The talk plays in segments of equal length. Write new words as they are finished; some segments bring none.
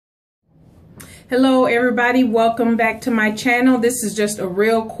Hello everybody, welcome back to my channel. This is just a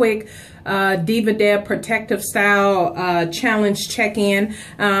real quick DivaDeb protective style challenge check-in.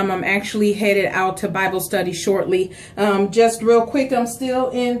 I'm actually headed out to Bible study shortly. Just real quick, I'm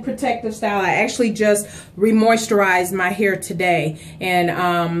still in protective style. I actually just re-moisturized my hair today,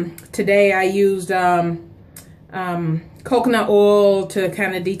 and today I used coconut oil to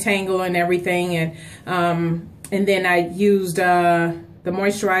kind of detangle and everything, and then I used the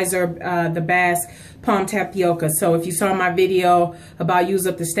moisturizer, the Bask Palm Tapioca. So if you saw my video about use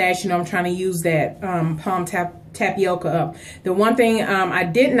up the stash, you know I'm trying to use that Palm Tapioca up. The one thing I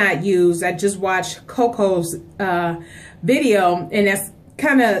did not use, I just watched Coco's video, and that's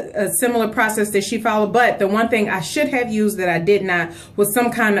kind of a similar process that she followed, but the one thing I should have used that I did not was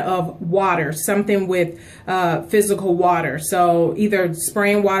some kind of water, something with physical water. So either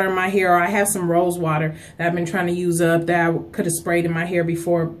spraying water in my hair, or I have some rose water that I've been trying to use up that I could have sprayed in my hair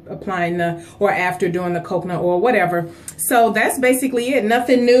before applying or after doing the coconut oil, whatever. So that's basically it.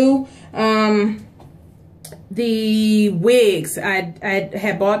 Nothing new. The wigs, I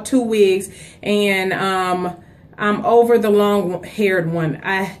had bought 2 wigs, and I'm over the long haired one.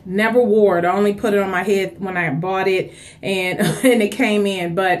 I never wore it. I only put it on my head when I bought it, and and it came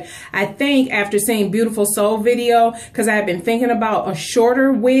in. But I think after seeing Beautiful Soul video, because I had been thinking about a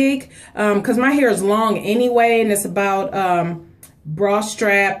shorter wig, because my hair is long anyway, and it's about bra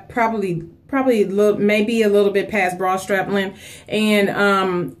strap, probably maybe a little bit past bra strap length,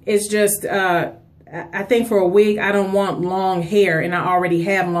 and it's just I think for a wig, I don't want long hair, and I already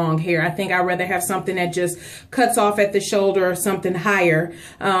have long hair. I think I'd rather have something that just cuts off at the shoulder or something higher,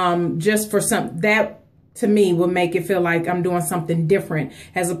 just for that to me will make it feel like I'm doing something different,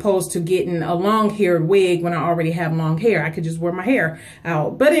 as opposed to getting a long-haired wig when I already have long hair. I could just wear my hair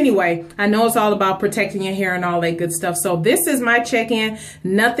out. But anyway, I know it's all about protecting your hair and all that good stuff. So this is my check-in.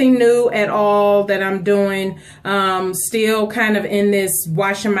 Nothing new at all that I'm doing. Still kind of in this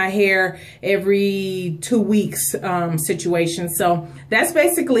washing my hair every 2 weeks situation. So that's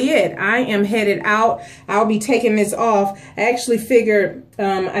basically it. I am headed out. I'll be taking this off. I actually figured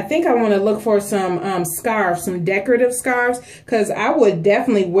I think I want to look for some scarves, some decorative scarves, because I would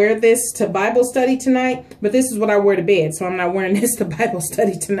definitely wear this to Bible study tonight, but this is what I wear to bed, so I'm not wearing this to Bible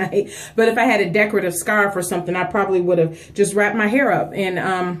study tonight. But if I had a decorative scarf or something, I probably would have just wrapped my hair up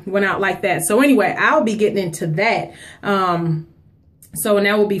and went out like that. So anyway, I'll be getting into that. And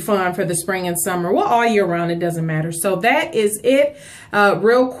that will be fun for the spring and summer. Well, all year round, it doesn't matter. So that is it.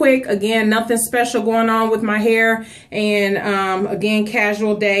 Real quick, again, nothing special going on with my hair. And again,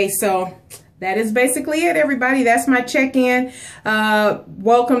 casual day. So that is basically it, everybody. That's my check-in.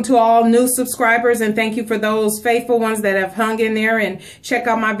 Welcome to all new subscribers, and thank you for those faithful ones that have hung in there and check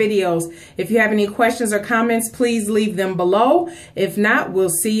out my videos. If you have any questions or comments, please leave them below. If not, we'll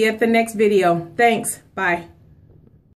see you at the next video. Thanks. Bye.